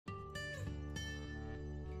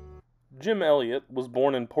Jim Elliot was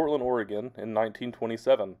born in Portland, Oregon in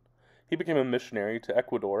 1927. He became a missionary to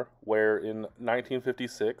Ecuador, where in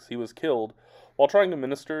 1956 he was killed while trying to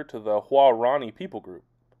minister to the Huaorani people group.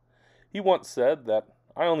 He once said that,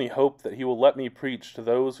 "I only hope that he will let me preach to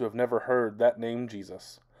those who have never heard that name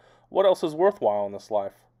Jesus. What else is worthwhile in this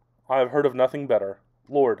life? I have heard of nothing better.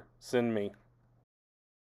 Lord, send me."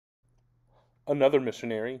 Another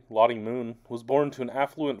missionary, Lottie Moon, was born to an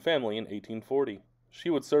affluent family in 1840. She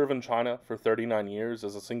would serve in China for 39 years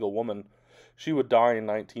as a single woman. She would die in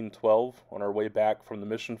 1912 on her way back from the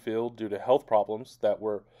mission field due to health problems that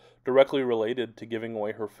were directly related to giving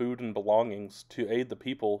away her food and belongings to aid the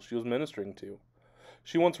people she was ministering to.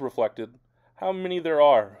 She once reflected, "How many there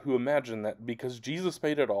are who imagine that because Jesus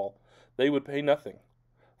paid it all, they would pay nothing,"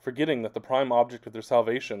 forgetting that the prime object of their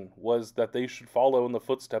salvation was that they should follow in the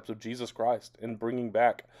footsteps of Jesus Christ in bringing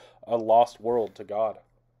back a lost world to God.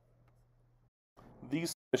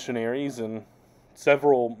 These missionaries and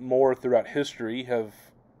several more throughout history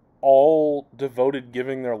have all devoted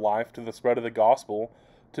giving their life to the spread of the gospel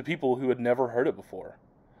to people who had never heard it before.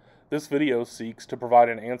 This video seeks to provide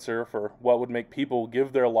an answer for what would make people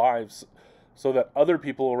give their lives so that other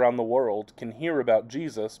people around the world can hear about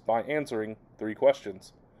Jesus by answering 3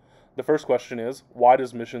 questions. The first question is, why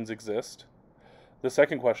does missions exist? The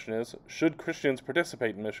second question is, should Christians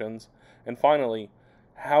participate in missions? And finally,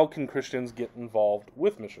 how can Christians get involved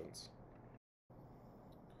with missions?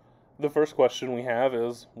 The first question we have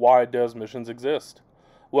is, why does missions exist?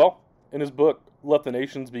 Well, in his book, Let the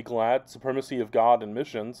Nations Be Glad, Supremacy of God in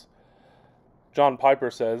Missions, John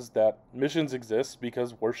Piper says that missions exist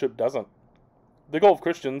because worship doesn't. The goal of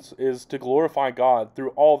Christians is to glorify God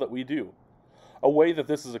through all that we do. A way that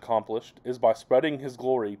this is accomplished is by spreading His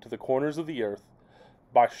glory to the corners of the earth,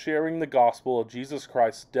 by sharing the gospel of Jesus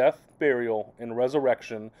Christ's death, burial, and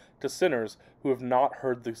resurrection to sinners who have not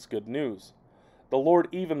heard this good news. The Lord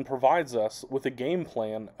even provides us with a game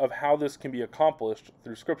plan of how this can be accomplished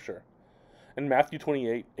through Scripture. In Matthew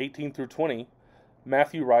 28:18-20,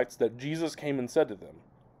 Matthew writes that Jesus came and said to them,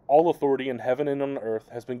 "All authority in heaven and on earth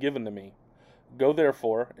has been given to me. Go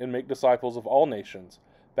therefore and make disciples of all nations,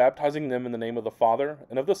 baptizing them in the name of the Father,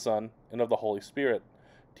 and of the Son, and of the Holy Spirit,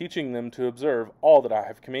 teaching them to observe all that I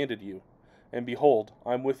have commanded you. And behold,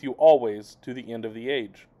 I am with you always to the end of the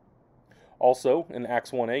age." Also, in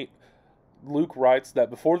Acts 1:8, Luke writes that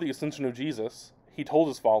before the ascension of Jesus, he told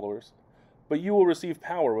his followers, "But you will receive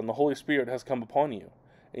power when the Holy Spirit has come upon you,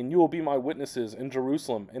 and you will be my witnesses in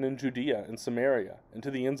Jerusalem and in Judea and Samaria and to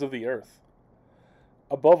the ends of the earth."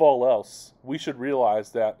 Above all else, we should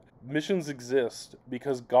realize that missions exist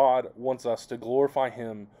because God wants us to glorify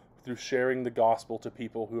Him through sharing the gospel to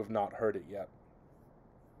people who have not heard it yet.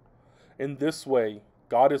 In this way,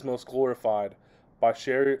 God is most glorified by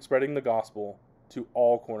spreading the gospel to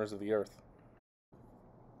all corners of the earth.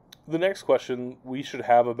 The next question we should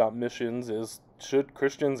have about missions is, should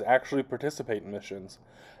Christians actually participate in missions?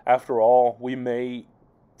 After all, we may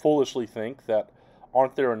foolishly think that,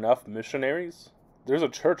 aren't there enough missionaries? There's a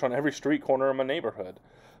church on every street corner of my neighborhood.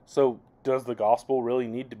 So, does the gospel really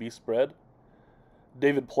need to be spread?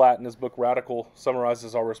 David Platt, in his book Radical,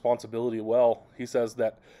 summarizes our responsibility well. He says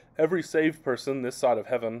that every saved person this side of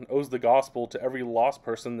heaven owes the gospel to every lost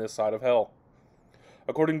person this side of hell.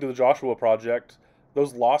 According to the Joshua Project,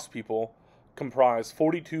 those lost people comprise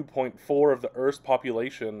 42.4% of the Earth's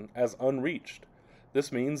population as unreached.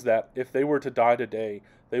 This means that if they were to die today,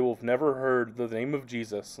 they will have never heard the name of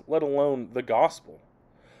Jesus, let alone the gospel.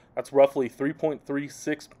 That's roughly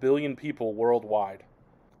 3.36 billion people worldwide.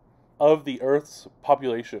 Of the Earth's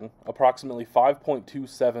population, approximately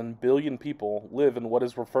 5.27 billion people live in what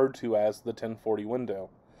is referred to as the 1040 window.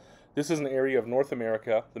 This is an area of North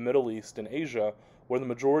America, the Middle East, and Asia where the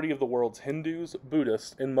majority of the world's Hindus,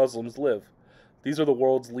 Buddhists, and Muslims live. These are the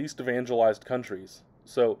world's least evangelized countries.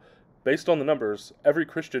 So, based on the numbers, every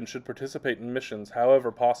Christian should participate in missions however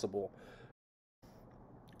possible.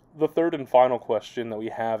 The third and final question that we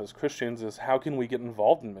have as Christians is, how can we get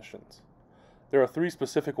involved in missions? There are 3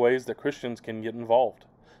 specific ways that Christians can get involved.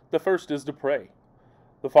 The first is to pray.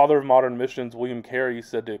 The father of modern missions, William Carey,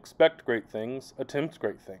 said to expect great things, attempt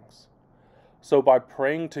great things. So by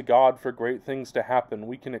praying to God for great things to happen,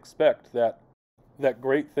 we can expect that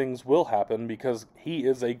great things will happen because He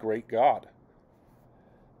is a great God.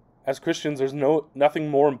 As Christians, there's nothing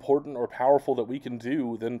more important or powerful that we can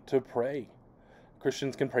do than to pray.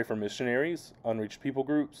 Christians can pray for missionaries, unreached people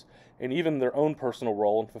groups, and even their own personal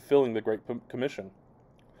role in fulfilling the Great Commission.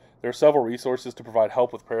 There are several resources to provide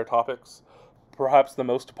help with prayer topics. Perhaps the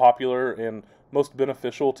most popular and most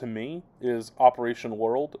beneficial to me is Operation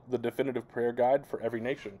World, the definitive prayer guide for every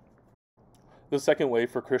nation. The second way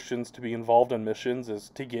for Christians to be involved in missions is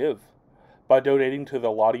to give. By donating to the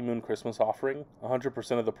Lottie Moon Christmas offering,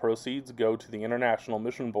 100% of the proceeds go to the International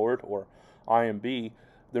Mission Board, or IMB,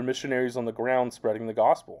 their missionaries on the ground spreading the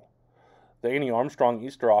gospel. The Annie Armstrong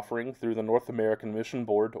Easter offering through the North American Mission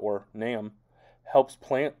Board, or NAM, helps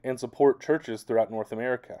plant and support churches throughout North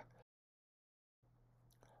America.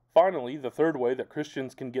 Finally, the third way that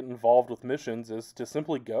Christians can get involved with missions is to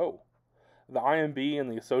simply go. The IMB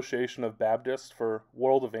and the Association of Baptists for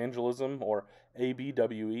World Evangelism, or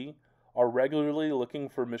ABWE, are regularly looking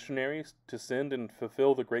for missionaries to send and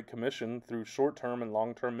fulfill the Great Commission through short-term and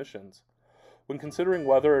long-term missions. When considering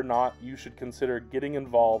whether or not you should consider getting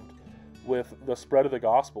involved with the spread of the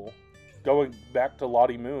gospel, going back to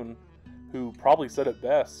Lottie Moon, who probably said it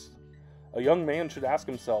best, a young man should ask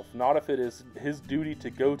himself not if it is his duty to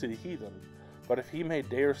go to the heathen, but if he may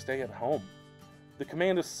dare stay at home. The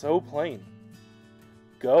command is so plain.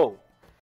 Go.